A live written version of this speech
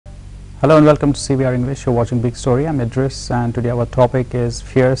Hello and welcome to CVR English. You're watching Big Story. I'm Idris and today our topic is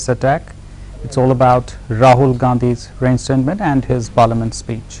fierce attack. It's all about Rahul Gandhi's reinstatement and his parliament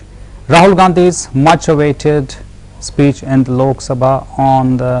speech. Rahul Gandhi's much awaited speech in the Lok Sabha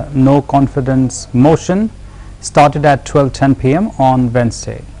on the no confidence motion started at 12:10 p.m. on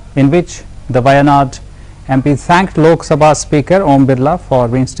Wednesday, in which the Wayanad MP thanked Lok Sabha Speaker Om Birla for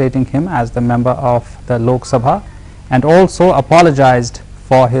reinstating him as the member of the Lok Sabha and also apologized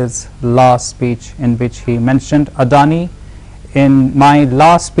for his last speech, in which he mentioned Adani. In my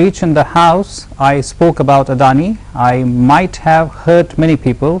last speech in the House, I spoke about Adani. I might have hurt many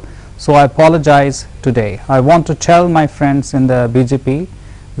people, so I apologize today. I want to tell my friends in the BJP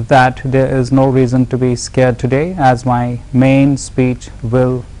that there is no reason to be scared today, as my main speech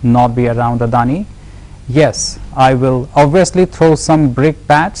will not be around Adani. Yes, I will obviously throw some brick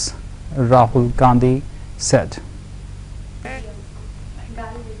bats, Rahul Gandhi said.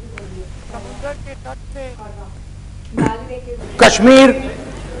 Kashmir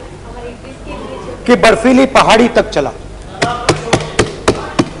की बर्फीली पहाड़ी तक चला,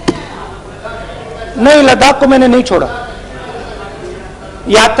 नहीं लद्दाख को मैंने नहीं छोड़ा।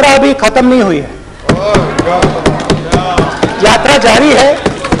 यात्रा अभी खत्म नहीं हुई है, यात्रा जारी है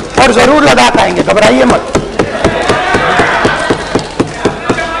और जरूर लद्दाख आएंगे, घबराइए मत।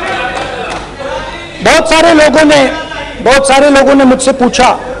 बहुत सारे लोगों ने मुझसे पूछा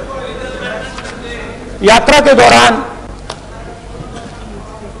यात्रा के दौरान,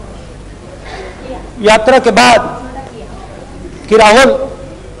 यात्रा के बाद कि राहुल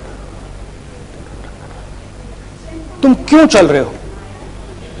तुम क्यों चल रहे हो,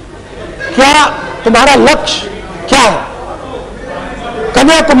 क्या तुम्हारा लक्ष्य क्या है,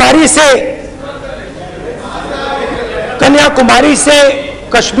 कन्याकुमारी से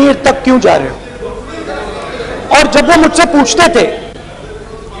कश्मीर तक क्यों जा रहे हो। और जब वो मुझसे पूछते थे,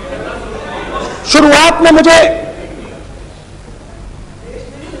 शुरुआत में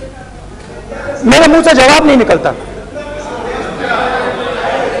मेरे मुंह से जवाब नहीं निकलता।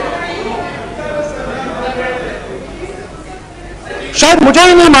 शायद मुझे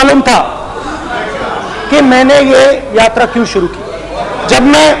ही नहीं मालूम था कि मैंने ये यात्रा क्यों शुरू की। जब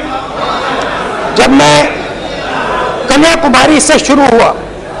मैं कन्याकुमारी से शुरू हुआ,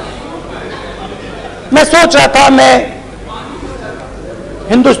 मैं सोच रहा था मैं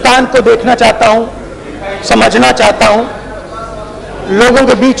हिंदुस्तान को देखना चाहता हूं, समझना चाहता हूं, लोगों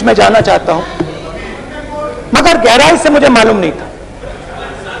के बीच में जाना चाहता हूं, मगर गहराई से मुझे मालूम नहीं था।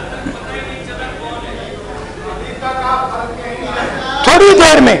 थोड़ी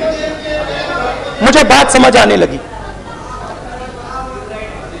देर में मुझे बात समझ आने लगी।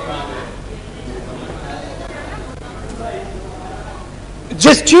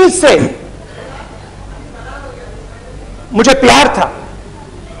 जिस चीज से मुझे प्यार था,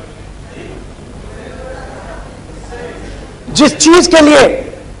 जिस चीज के लिए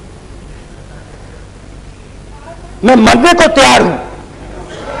मैं मरने को तैयार हूं,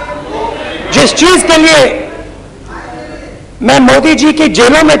 जिस चीज के लिए मैं मोदी जी की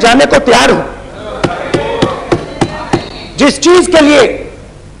जेलों में जाने को तैयार हूं, जिस चीज के लिए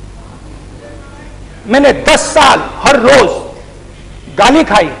मैंने 10 साल हर रोज गाली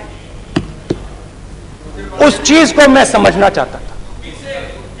खाई, उस चीज को मैं समझना चाहता था।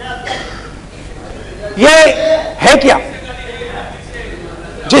 यह है क्या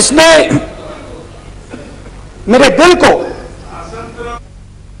जिसने मेरे दिल को।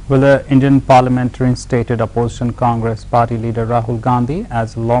 Will the Indian Parliament reinstated opposition Congress party leader Rahul Gandhi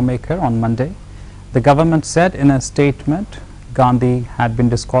as a lawmaker on Monday? The government said in a statement Gandhi had been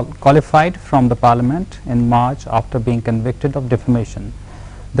disqualified from the Parliament in March after being convicted of defamation.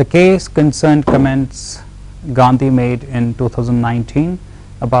 The case concerned comments Gandhi made in 2019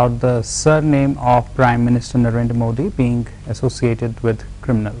 about the surname of Prime Minister Narendra Modi being associated with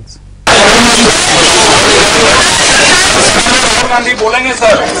criminals. Gandhi बोलेंगे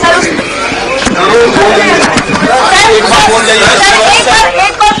sir, एक बार बोल जाइए,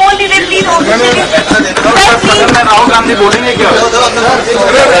 एक बार बोल दीजिए please. Rahul Gandhi बोलेंगे क्या?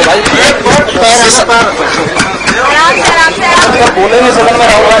 बोलेंगे सदन में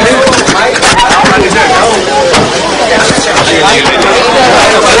राहुल गांधी।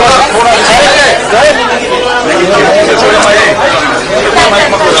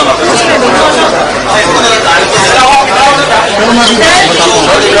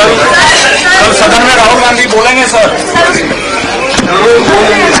 कल सदन में राहुल गांधी बोलेंगे सर,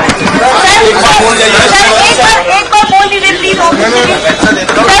 एक बार बोल जाइए, एक बार बोल दीजिए प्लीज।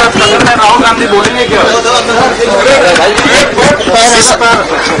 कल सदन में राहुल गांधी बोलेंगे क्या?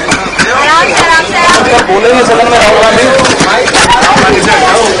 बोलेंगे सदन में Rahul Gandhi.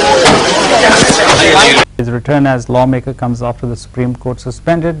 His return as lawmaker comes after the Supreme Court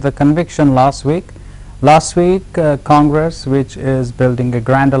suspended the conviction last week. Last week, Congress, which is building a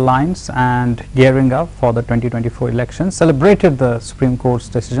grand alliance and gearing up for the 2024 election, celebrated the Supreme Court's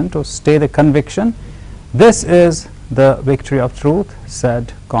decision to stay the conviction. This is the victory of truth,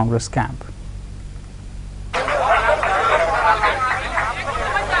 said Congress camp.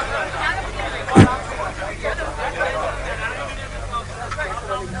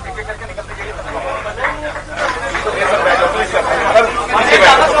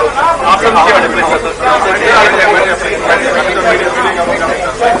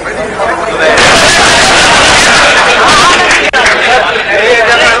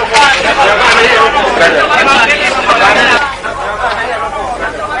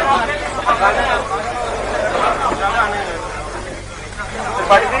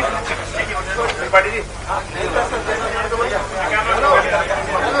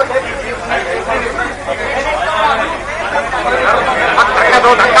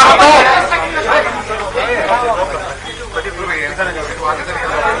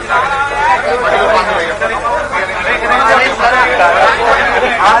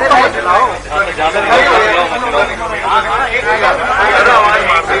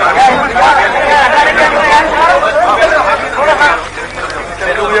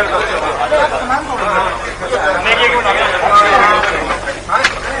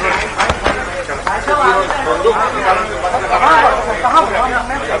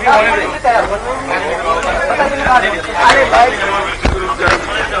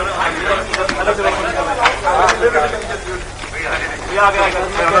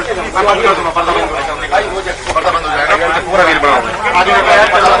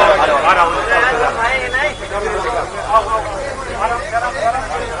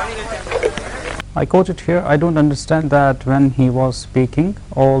 I quote it here, I don't understand that when he was speaking,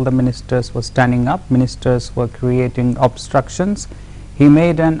 all the ministers were standing up, ministers were creating obstructions. He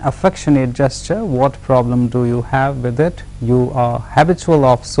made an affectionate gesture. What problem do you have with it? You are habitual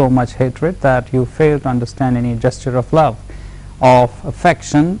of so much hatred that you fail to understand any gesture of love, of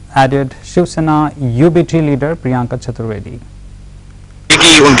affection, added Shiv Sena UBT leader Priyanka Chaturvedi.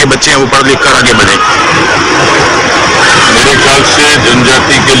 कि उनके बच्चे हैं वो पढ़ लिख कर आगे बढ़े। मेरे ख्याल से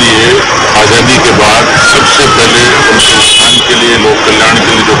जनजाति के लिए आज़ादी के बाद सबसे पहले उनके उत्थान के लिए, लोक कल्याण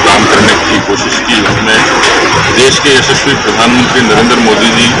के लिए जो काम करने की कोशिश की, उसमें देश के यशस्वी प्रधानमंत्री नरेंद्र मोदी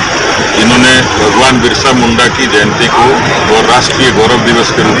जी, जिन्होंने भगवान बिरसा मुंडा की जयंती को और राष्ट्रीय गौरव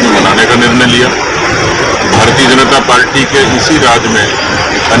दिवस के रूप में मनाने का निर्णय लिया। भारतीय जनता पार्टी के इसी राज्य में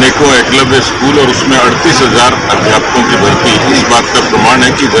अनेकों एकलव्य स्कूल और उसमें 38,000 अध्यापकों की भर्ती इस बात का प्रमाण है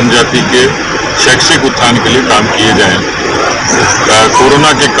कि जनजाति के शैक्षिक उत्थान के लिए काम किए जाएं।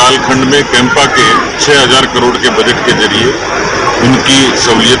 कोरोना के कालखंड में कैंपा के 6,000 करोड़ के बजट के जरिए उनकी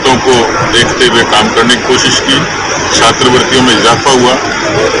सहूलियतों को देखते हुए काम करने की कोशिश की। छात्रवृत्तियों में इजाफा हुआ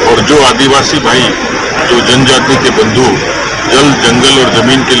और जो आदिवासी भाई, जो जनजाति के बंधु जल, जंगल और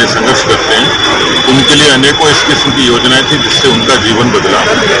जमीन के लिए संघर्ष करते हैं, उनके लिए अनेकों इस किस्म की योजनाएं थी जिससे उनका जीवन बदला।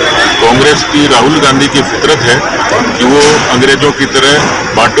 कांग्रेस की, राहुल गांधी की फितरत है कि वो अंग्रेजों की तरह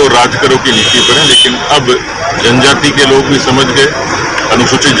बांटो राज करो की नीति पर है, लेकिन अब जनजाति के लोग भी समझ गए,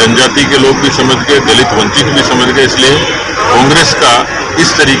 अनुसूचित जनजाति के लोग भी समझ गए, दलित वंचित भी समझ गए, इसलिए कांग्रेस का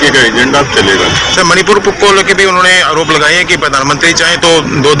इस तरीके का एजेंडा अब चलेगा। सर, मणिपुर को लेकर भी उन्होंने आरोप लगाए हैं कि प्रधानमंत्री चाहे तो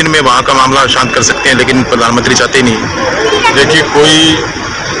 2 दिन में वहां का मामला शांत कर सकते हैं, लेकिन प्रधानमंत्री चाहते नहीं। देखिए, कोई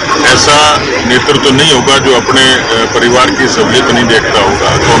ऐसा नेतृत्व तो नहीं होगा जो अपने परिवार की सहूलियत नहीं देखता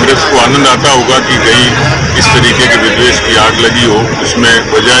होगा। कांग्रेस को आनंद आता होगा कि कहीं इस तरीके के विद्वेष की आग लगी हो, उसमें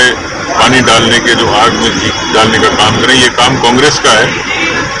बजाय पानी डालने के जो आग में घी डालने का काम करें, ये काम कांग्रेस का है।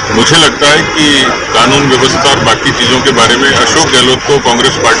 मुझे लगता है कि कानून व्यवस्था और बाकी चीज़ों के बारे में अशोक गहलोत को,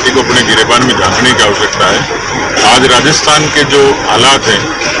 कांग्रेस पार्टी को अपने गिरेबान में झांकने की आवश्यकता है। आज राजस्थान के जो हालात हैं,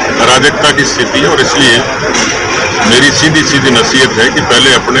 अराजकता की स्थिति है, और इसलिए मेरी सीधी सीधी नसीहत है कि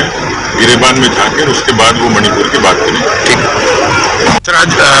पहले अपने गिरेबान में झांके, उसके बाद वो मणिपुर की बात करें। ठीक सर,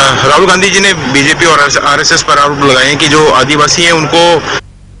 आज राहुल गांधी जी ने बीजेपी और आरएसएस पर आरोप लगाए हैं कि जो आदिवासी हैं उनको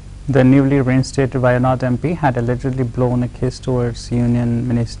The newly reinstated Wayanad MP had allegedly blown a kiss towards Union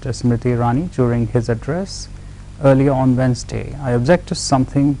Minister Smriti Irani during his address earlier on Wednesday. I object to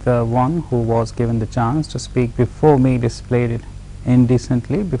something the one who was given the chance to speak before me displayed it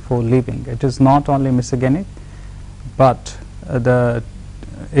indecently before leaving. It is not only misogynic, but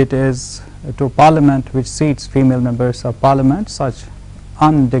it is to Parliament which seats female members of Parliament. Such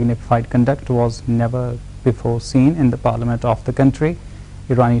undignified conduct was never before seen in the Parliament of the country,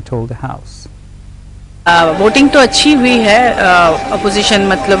 Irani told the House. Voting तो अच्छी हुई है opposition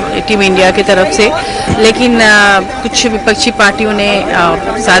मतलब team India की तरफ से, लेकिन कुछ विपक्षी पार्टियों ने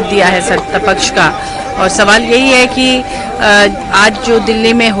साथ दिया है सत्ता पक्ष का, और सवाल यही है कि आज जो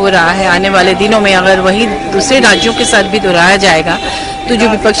दिल्ली में हो रहा है, आने वाले दिनों में अगर वही दूसरे राज्यों के साथ भी दोहराया जाएगा तो जो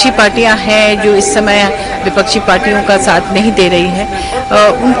विपक्षी पार्टियां हैं, जो इस समय विपक्षी पार्टियों का साथ नहीं दे रही है,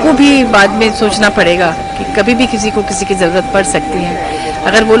 उनको भी बाद में सोचना पड़ेगा कि कभी भी किसी को किसी की ज़रूरत पड़ सकती है।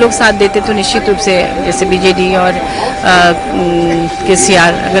 अगर वो लोग साथ देते तो निश्चित रूप से, जैसे बीजेडी और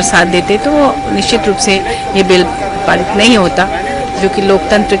CVR अगर साथ देते तो निश्चित रूप से ये बिल पारित नहीं होता, जो कि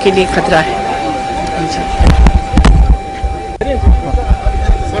लोकतंत्र के लिए खतरा है।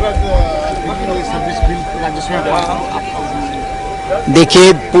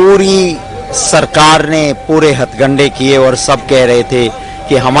 देखिए, पूरी सरकार ने पूरे हथकंडे किए और सब कह रहे थे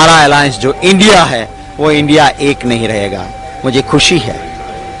कि हमारा अलायंस जो इंडिया है वो इंडिया एक नहीं रहेगा। मुझे खुशी है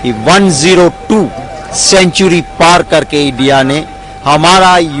कि 102 सेंचुरी पार करके इंडिया ने,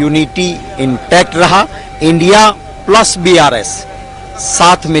 हमारा यूनिटी इंटैक्ट रहा। इंडिया प्लस BRS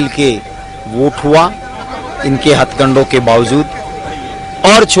साथ मिलके वोट हुआ इनके हथकंडों के बावजूद,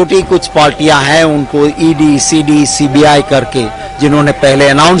 और छोटी कुछ पार्टियां हैं उनको ED, CD, CBI करके, जिन्होंने पहले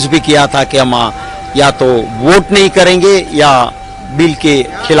अनाउंस भी किया था कि हम या तो वोट नहीं करेंगे या बिल के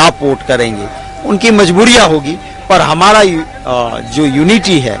खिलाफ वोट करेंगे। उनकी मजबूरियां होगी, पर हमारा जो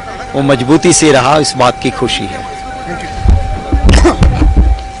यूनिटी है वो मजबूती से रहा, इस बात की खुशी है।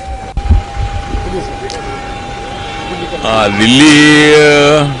 दिल्ली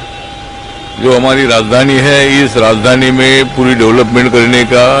जो हमारी राजधानी है, इस राजधानी में पूरी डेवलपमेंट करने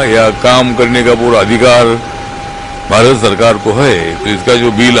का या काम करने का पूरा अधिकार भारत सरकार को है। तो इसका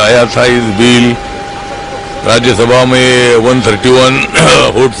जो बिल आया था, इस बिल राज्यसभा में 131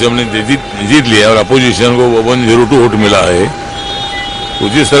 वोट से हमने जीत लिया और अपोजिशन को 102 वोट मिला है। तो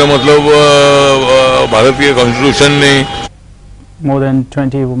जिस तरह मतलब भारत के कॉन्स्टिट्यूशन ने More than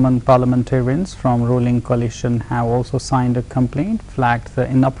 20 women parliamentarians from ruling coalition have also signed a complaint, flagged the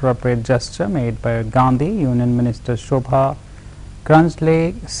inappropriate gesture made by Gandhi. Union Minister Shobha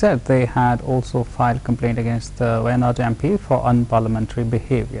Kranjle said they had also filed complaint against the Wayanad MP for unparliamentary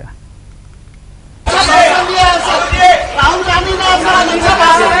behavior. Rahul Gandhi ने अपना मंशा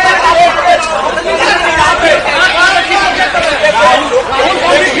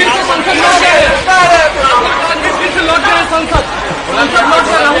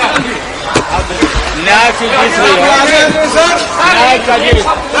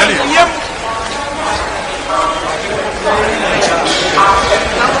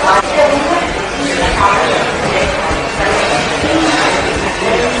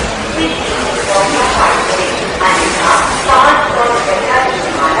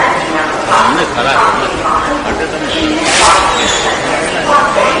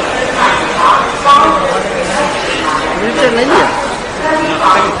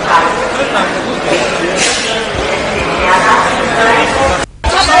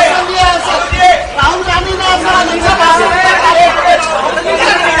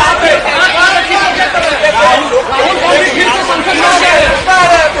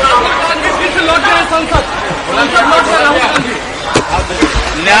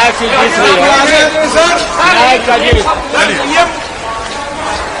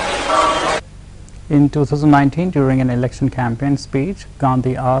In 2019, during an election campaign speech,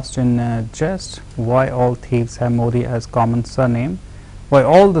 Gandhi asked in jest why all thieves have Modi as common surname, why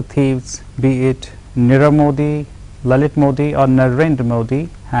all the thieves, be it Nirav Modi, Lalit Modi or Narendra Modi,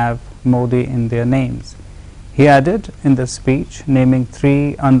 have Modi in their names. He added in the speech, naming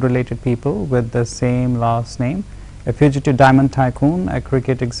 3 unrelated people with the same last name: a fugitive diamond tycoon, a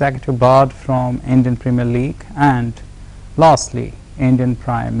cricket executive barred from Indian Premier League, and lastly, Indian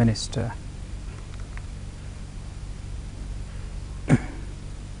Prime Minister.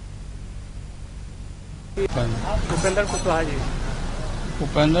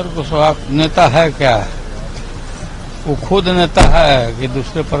 Upendra Kushwaha नेता है क्या? वो खुद नेता है कि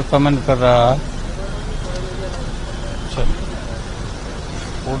दूसरे पर कमेंट कर रहा है?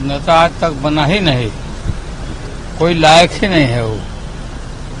 वो नेता आज तक बना ही नहीं, कोई लायक ही नहीं है वो।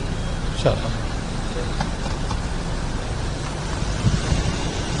 चलो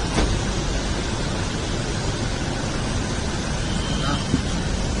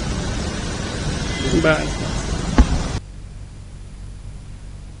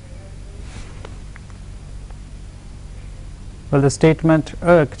Well, the statement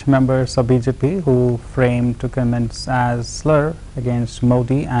irked members of BJP who framed documents as slur against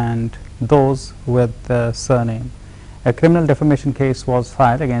Modi and those with the surname. A criminal defamation case was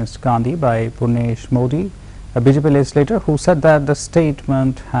filed against Gandhi by Purnesh Modi, a BJP legislator who said that the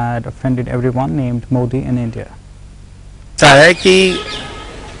statement had offended everyone named Modi in India. ऐसा है कि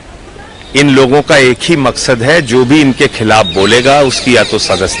इन लोगों का एक ही मकसद है, जो भी इनके खिलाफ बोलेगा उसकी या तो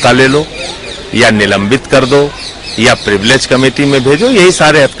सदस्यता ले लो या निलंबित कर दो या प्रिविलेज कमेटी में भेजो, यही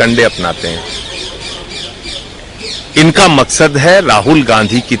सारे हथकंडे अपनाते हैं। इनका मकसद है राहुल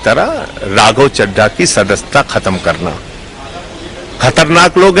गांधी की तरह राघव चड्ढा की सदस्यता खत्म करना।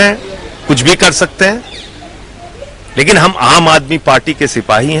 खतरनाक लोग हैं, कुछ भी कर सकते हैं, लेकिन हम आम आदमी पार्टी के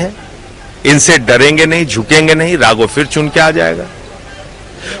सिपाही हैं, इनसे डरेंगे नहीं, झुकेंगे नहीं। राघव फिर चुन के आ जाएगा।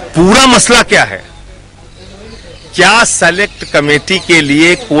 पूरा मसला क्या है? क्या सेलेक्ट कमेटी के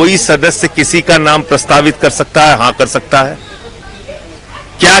लिए कोई सदस्य किसी का नाम प्रस्तावित कर सकता है? हां, कर सकता है।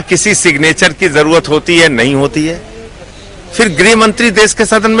 क्या किसी सिग्नेचर की जरूरत होती है? नहीं होती है। फिर गृह मंत्री देश के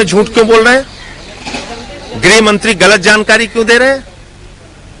सदन में झूठ क्यों बोल रहे हैं? गृह मंत्री गलत जानकारी क्यों दे रहे हैं?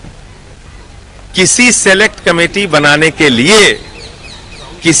 किसी सेलेक्ट कमेटी बनाने के लिए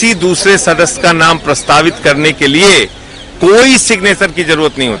किसी दूसरे सदस्य का नाम प्रस्तावित करने के लिए कोई सिग्नेचर की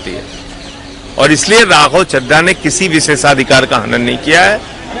जरूरत नहीं होती है, और इसलिए राघव चड्ढा ने किसी विशेषाधिकार का हनन नहीं किया है।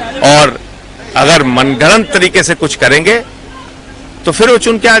 और अगर मनगढ़ंत तरीके से कुछ करेंगे तो फिर वो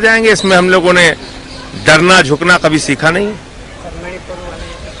चुन के आ जाएंगे। इसमें हम लोगों ने डरना झुकना कभी सीखा नहीं।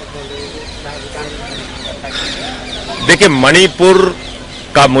 देखिए, मणिपुर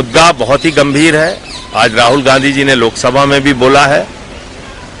का मुद्दा बहुत ही गंभीर है। आज राहुल गांधी जी ने लोकसभा में भी बोला है,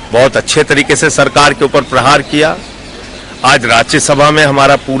 बहुत अच्छे तरीके से सरकार के ऊपर प्रहार किया। आज राज्यसभा में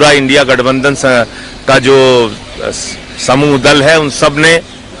हमारा पूरा इंडिया गठबंधन का जो समूह दल है, उन सब ने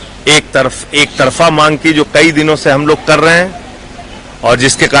एक तरफा मांग की, जो कई दिनों से हम लोग कर रहे हैं, और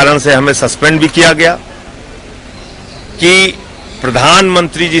जिसके कारण से हमें सस्पेंड भी किया गया, कि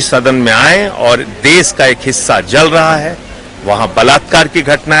प्रधानमंत्री जी सदन में आए और देश का एक हिस्सा जल रहा है, वहां बलात्कार की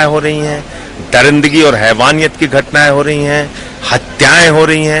घटनाएं हो रही हैं, दरिंदगी और हैवानियत की घटनाएं हो रही हैं, हत्याएं हो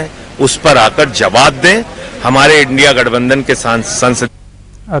रही हैं, उस पर आकर जवाब दें। हमारे इंडिया गठबंधन के संसद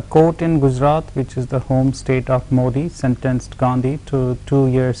A court in Gujarat, which is the home state of Modi, sentenced Gandhi to 2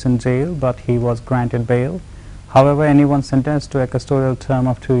 years in jail, but he was granted bail. However, anyone sentenced to a custodial term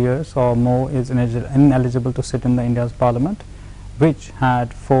of 2 years or more is ineligible to sit in the India's parliament, which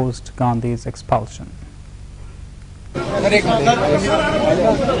had forced Gandhi's expulsion. Sir, एक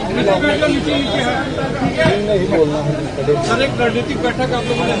रणनीतिक बैठक आप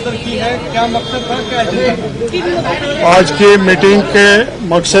लोगों ने अंदर की है, क्या मकसद था, क्या एजेंडा? आज की मीटिंग के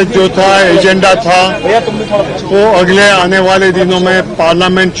मकसद जो था, एजेंडा था, वो अगले आने वाले दिनों में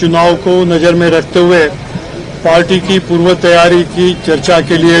पार्लियामेंट चुनाव को नजर में रखते हुए पार्टी की पूर्व तैयारी की चर्चा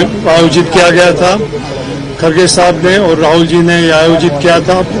के लिए आयोजित किया गया था। खड़गे साहब ने और राहुल जी ने यह आयोजित किया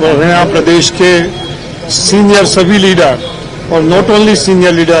था। हरियाणा प्रदेश के सीनियर सभी लीडर, और नॉट ओनली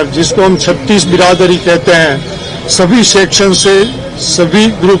सीनियर लीडर, जिसको हम 36 बिरादरी कहते हैं, सभी सेक्शन से, सभी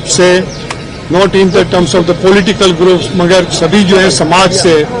ग्रुप से, not in the terms of the political groups, मगर सभी जो है समाज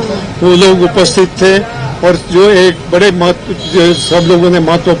से, वो लोग उपस्थित थे। और जो एक बड़े सब लोगों ने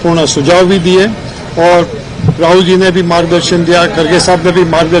महत्वपूर्ण सुझाव भी दिए, और राहुल जी ने भी मार्गदर्शन दिया, खड़गे साहब ने भी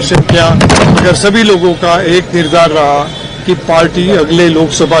मार्गदर्शन किया। मगर सभी लोगों का एक निर्धार रहा कि पार्टी अगले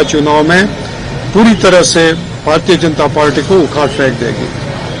लोकसभा चुनाव में पूरी तरह से भारतीय जनता पार्टी को उखाड़ फेंक देगी।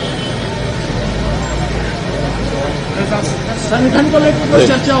 संगठन को लेकर कोई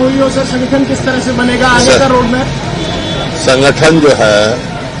चर्चा हुई हो सर? संगठन किस तरह से बनेगा, आगे का रोड मैप? संगठन जो है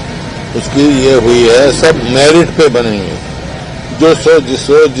उसकी ये हुई है, सब मेरिट पे बनेंगे।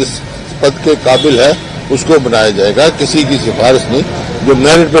 जिस पद के काबिल है उसको बनाया जाएगा, किसी की सिफारिश नहीं, जो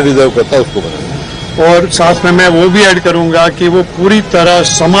मेरिट पे रिजर्व करता है उसको बनाएगा। और साथ में मैं वो भी ऐड करूंगा कि वो पूरी तरह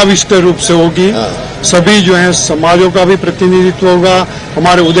समाविष्ट रूप से होगी। सभी जो है समाजों का भी प्रतिनिधित्व होगा।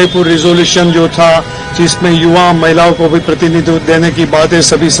 हमारे उदयपुर रिजोल्यूशन जो था, जिसमें युवा महिलाओं को भी प्रतिनिधित्व देने की बात है,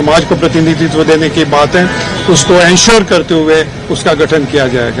 सभी समाज को प्रतिनिधित्व देने की बात है, उसको एंश्योर करते हुए उसका गठन किया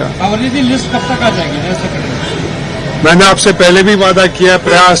जाएगा। लिस्ट कब तक आ जाएगी? मैंने आपसे पहले भी वादा किया,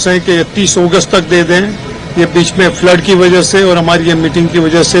 प्रयास है कि 30 अगस्त तक दे दें। ये बीच में फ्लड की वजह से और हमारी ये मीटिंग की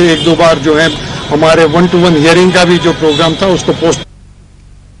वजह से एक दो बार जो है हमारे 1-to-1 हियरिंग का भी जो प्रोग्राम था उसको post.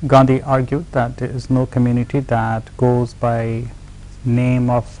 Gandhi argued that there is no community that goes by name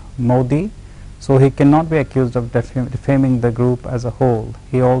of Modi, so he cannot be accused of defaming the group as a whole.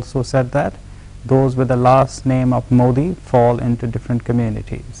 He also said that those with the last name of Modi fall into different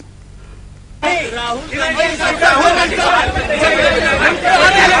communities.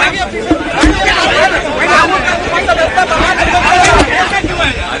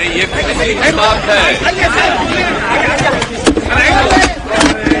 अरे ये किसी बात है,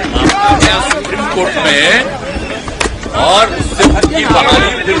 supreme court में, और उससे की बहाली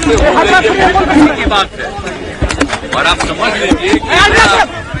फिर से हो रही है, की बात है। और आप समझ लीजिए कि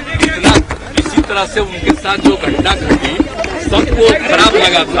इतना किसी तरह से उनके साथ जो घटना घटी सबको खराब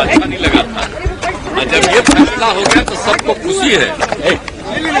लगा था, अच्छा नहीं लगा था। और जब ये फैसला हो गया तो सबको खुशी है।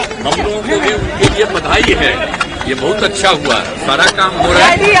 हम लोगों को भी ये बधाई है, ये बहुत अच्छा हुआ, सारा काम हो रहा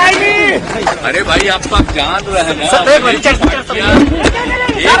है। अरे भाई आप तो आप जान रहे हैं ना,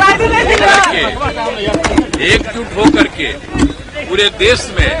 एकजुट होकर के पूरे देश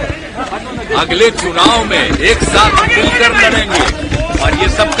में अगले चुनाव में एक साथ मिलकर लड़ेंगे, और ये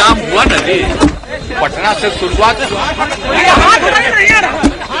सब काम हुआ ना जी, पटना से शुरुआत हुआ।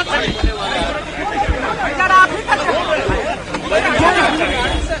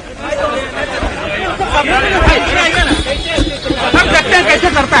 कैसे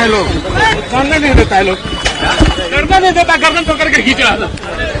करता है लोग, करने नहीं देता है लोग, करने नहीं देता, गर्दन पकड़ के खींच रहा था,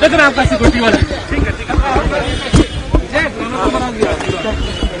 लेकिन आपका सिक्योरिटी वाला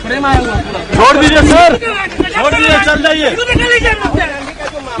प्रेम आया हुआ, छोड़ दीजिए सर, छोड़ दीजिए, चल जाइए।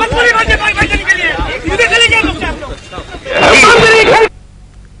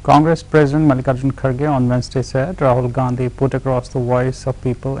 Congress President Mallikarjun Kharge on Wednesday said Rahul Gandhi put across the voice of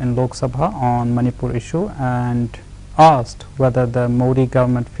people in Lok Sabha on Manipur issue and asked whether the Modi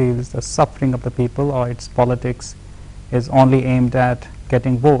government feels the suffering of the people or its politics is only aimed at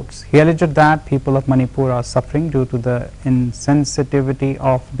getting votes. He alleged that people of Manipur are suffering due to the insensitivity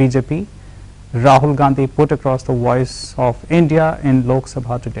of BJP. Rahul Gandhi put across the voice of India in Lok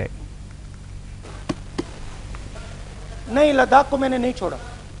Sabha today. नहीं, लद्दाख को मैंने नहीं छोड़ा,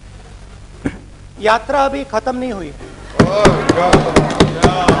 यात्रा अभी खत्म नहीं हुई,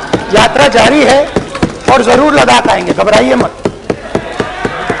 यात्रा जारी है और जरूर लद्दाख आएंगे, घबराइए मत।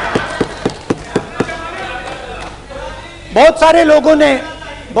 बहुत सारे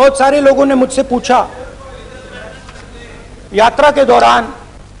लोगों ने मुझसे पूछा यात्रा के दौरान,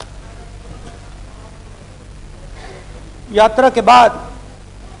 यात्रा के बाद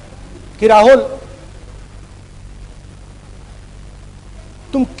कि राहुल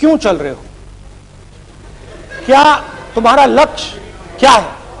तुम क्यों चल रहे हो, क्या तुम्हारा लक्ष्य क्या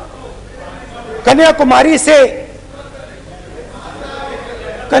है, कन्याकुमारी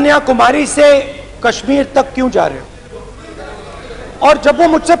से कश्मीर तक क्यों जा रहे हो। और जब वो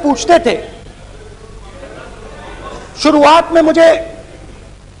मुझसे पूछते थे, शुरुआत में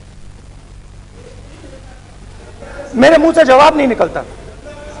मेरे मुंह से जवाब नहीं निकलता।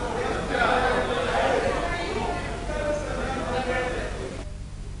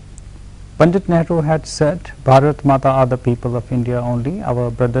 Pandit Nehru had said, Bharat Mata are the people of India only.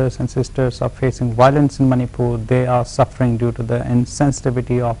 Our brothers and sisters are facing violence in Manipur. They are suffering due to the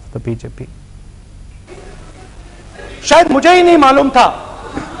insensitivity of the BJP. शायद मुझे ही नहीं मालूम था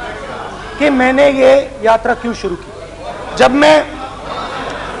कि मैंने ये यात्रा क्यों शुरू की। जब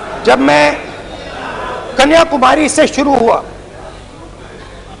मैं कन्याकुमारी से शुरू हुआ,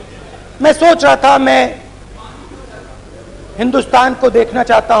 मैं सोच रहा था मैं हिंदुस्तान को देखना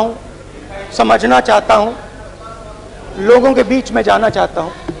चाहता हूं, समझना चाहता हूं, लोगों के बीच में जाना चाहता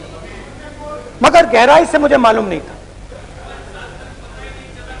हूं, मगर गहराई से मुझे मालूम नहीं था।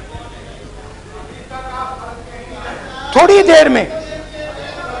 थोड़ी देर में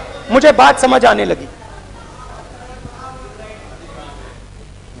मुझे बात समझ आने लगी।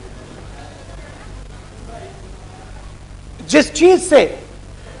 जिस चीज से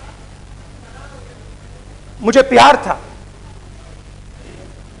मुझे प्यार था,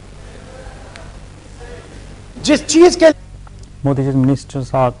 जिस चीज के Modi's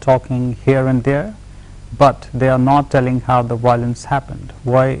ministers are talking here and there, but they are not telling how the violence happened,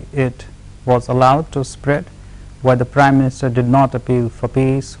 why it was allowed to spread, why the Prime Minister did not appeal for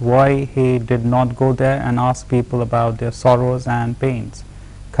peace, why he did not go there and ask people about their sorrows and pains.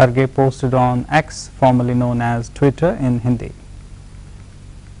 Kharge posted on X, formerly known as Twitter, in Hindi.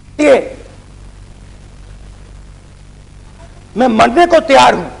 मैं मरने को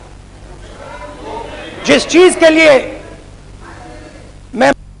तैयार हूं, जिस चीज के लिए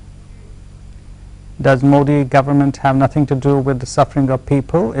मैं। Does Modi government have nothing to do with the suffering of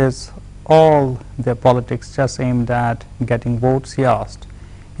people? Is all their politics just aimed at getting votes, he asked.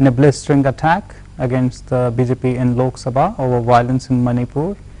 In a blistering attack against the BJP in Lok Sabha over violence in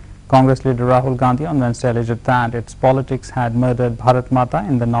Manipur, Congress leader Rahul Gandhi on Wednesday alleged that its politics had murdered Bharat Mata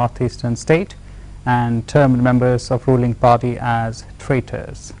in the northeastern state and termed members of ruling party as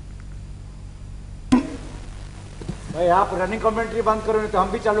traitors. भाई आप running commentary बंद करो, नहीं तो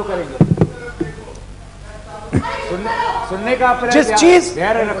हम भी चालू करेंगे। सुनने का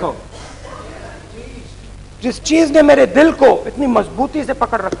धैर्य रखो। जिस चीज ने मेरे दिल को इतनी मजबूती से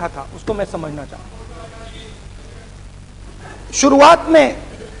पकड़ रखा था, उसको मैं समझना चाहता हूं। शुरुआत में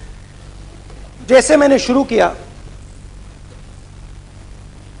जैसे मैंने शुरू किया,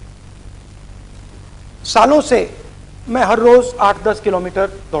 सालों से मैं हर रोज 8-10 किलोमीटर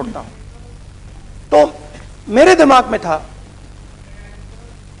दौड़ता हूं, तो मेरे दिमाग में था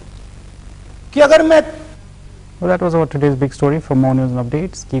कि अगर मैं Well, that was our today's big story. For more news and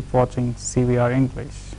updates, keep watching CVR English.